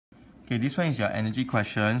Okay, this one is your energy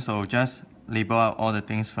question, so just label out all the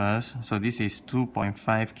things first. So this is 2.5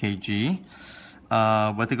 kg.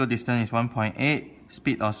 Vertical distance is 1.8.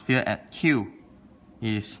 Speed of sphere at Q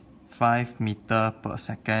is 5 meter per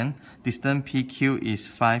second. Distance PQ is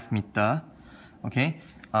 5 meter. Okay.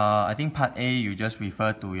 I think part A you just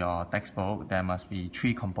refer to your textbook. There must be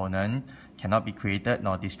 3 components. Cannot be created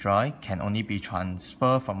nor destroyed. Can only be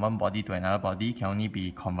transferred from one body to another body. Can only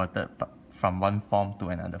be converted from one form to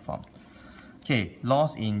another form. Okay,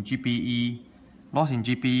 loss in GPE. Loss in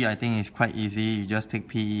GPE I think is quite easy. You just take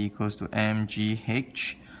PE equals to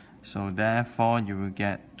mgh. So therefore you will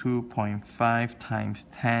get 2.5 times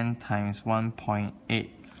 10 times 1.8.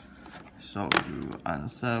 So your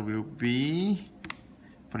answer will be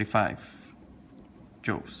 45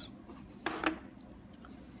 joules.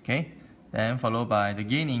 Okay, then followed by the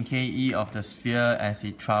gain in KE of the sphere as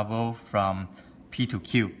it travels from P to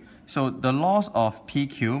Q. So the loss of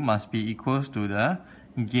PQ must be equals to the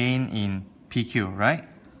gain in PQ, right?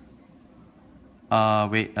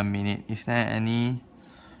 Wait a minute, is there any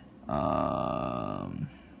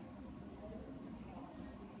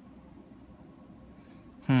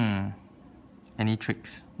any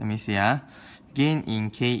tricks? Let me see. Gain in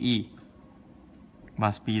KE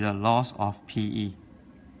must be the loss of PE.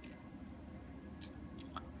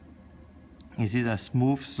 Is it a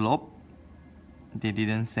smooth slope? They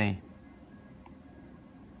didn't say.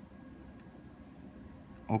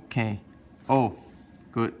 Okay. Oh,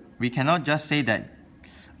 good. We cannot just say that.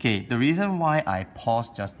 Okay, the reason why I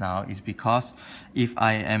paused just now is because if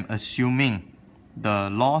I am assuming the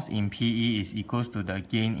loss in PE is equals to the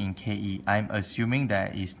gain in KE, I'm assuming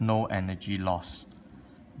there is no energy loss.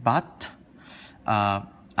 But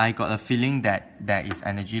I got a feeling that there is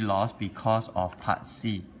energy loss because of part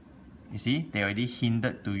C. You see, they already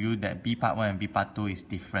hinted to you that B part 1 and B part 2 is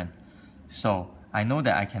different. So I know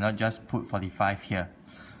that I cannot just put 45 here.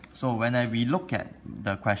 So when I relook at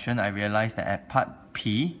the question, I realized that at part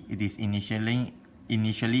P, it is initially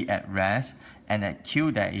at rest, and at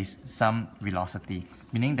Q there is some velocity,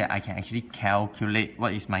 meaning that I can actually calculate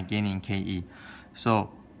what is my gain in KE.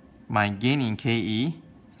 So my gain in KE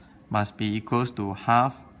must be equals to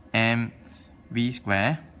half mv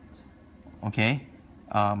square, okay,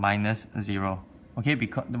 minus 0. Okay,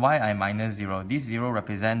 because why I minus 0? This 0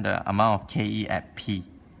 represents the amount of KE at P.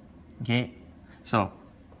 Okay, so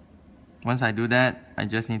once I do that, I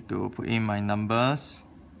just need to put in my numbers.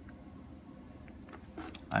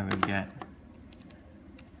 I will get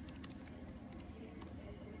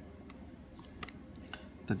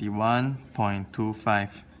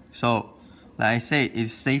 $31.25. So, like I said,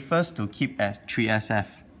 it's safest to keep as 3SF.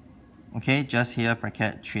 Okay, just here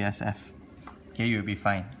bracket 3SF. Okay, you'll be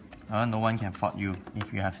fine. No one can fault you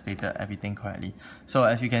if you have stated everything correctly. So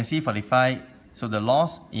as you can see, 45. So the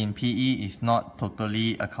loss in PE is not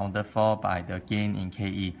totally accounted for by the gain in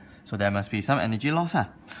KE. So there must be some energy loss.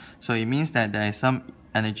 So it means that there is some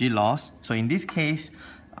energy loss. So in this case,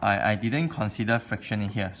 I didn't consider friction in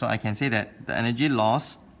here. So I can say that the energy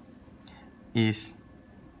loss is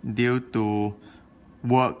due to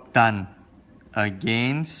work done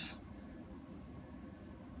against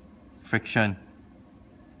friction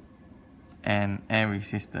and air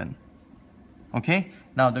resistance. Okay,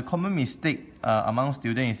 now the common mistake among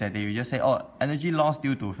students is that they will just say, oh, energy loss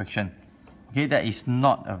due to friction. Okay, that is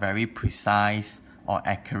not a very precise or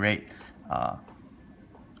accurate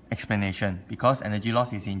explanation, because energy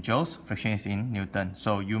loss is in joules, friction is in Newton.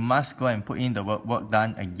 So you must go and put in the work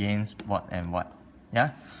done against what and what.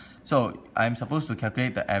 Yeah, so I'm supposed to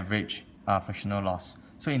calculate the average frictional loss.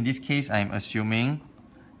 So in this case, I'm assuming,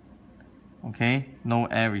 okay, no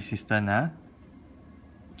air resistance.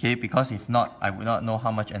 Okay, because if not, I would not know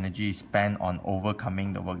how much energy is spent on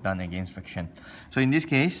overcoming the work done against friction. So in this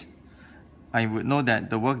case, I would know that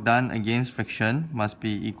the work done against friction must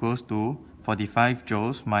be equals to 45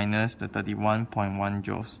 joules minus the 31.1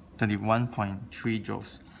 joules, 31.3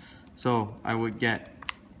 joules. So I would get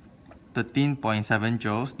 13.7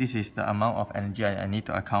 joules. This is the amount of energy I need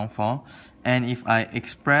to account for. And if I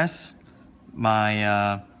express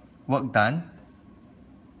my work done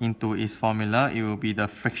into its formula, it will be the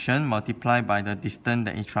friction multiplied by the distance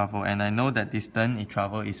that it travels. And I know that distance it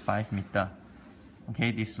travels is 5 meters. Okay,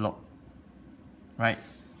 this slope. Right?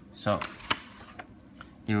 So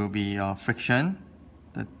it will be your friction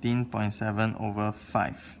 13.7 over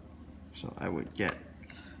 5. So I would get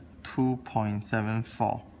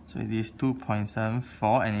 2.74. So it is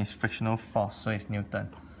 2.74 and it's frictional force, so it's Newton.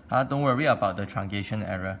 Don't worry about the truncation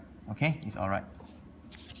error. Okay, it's alright.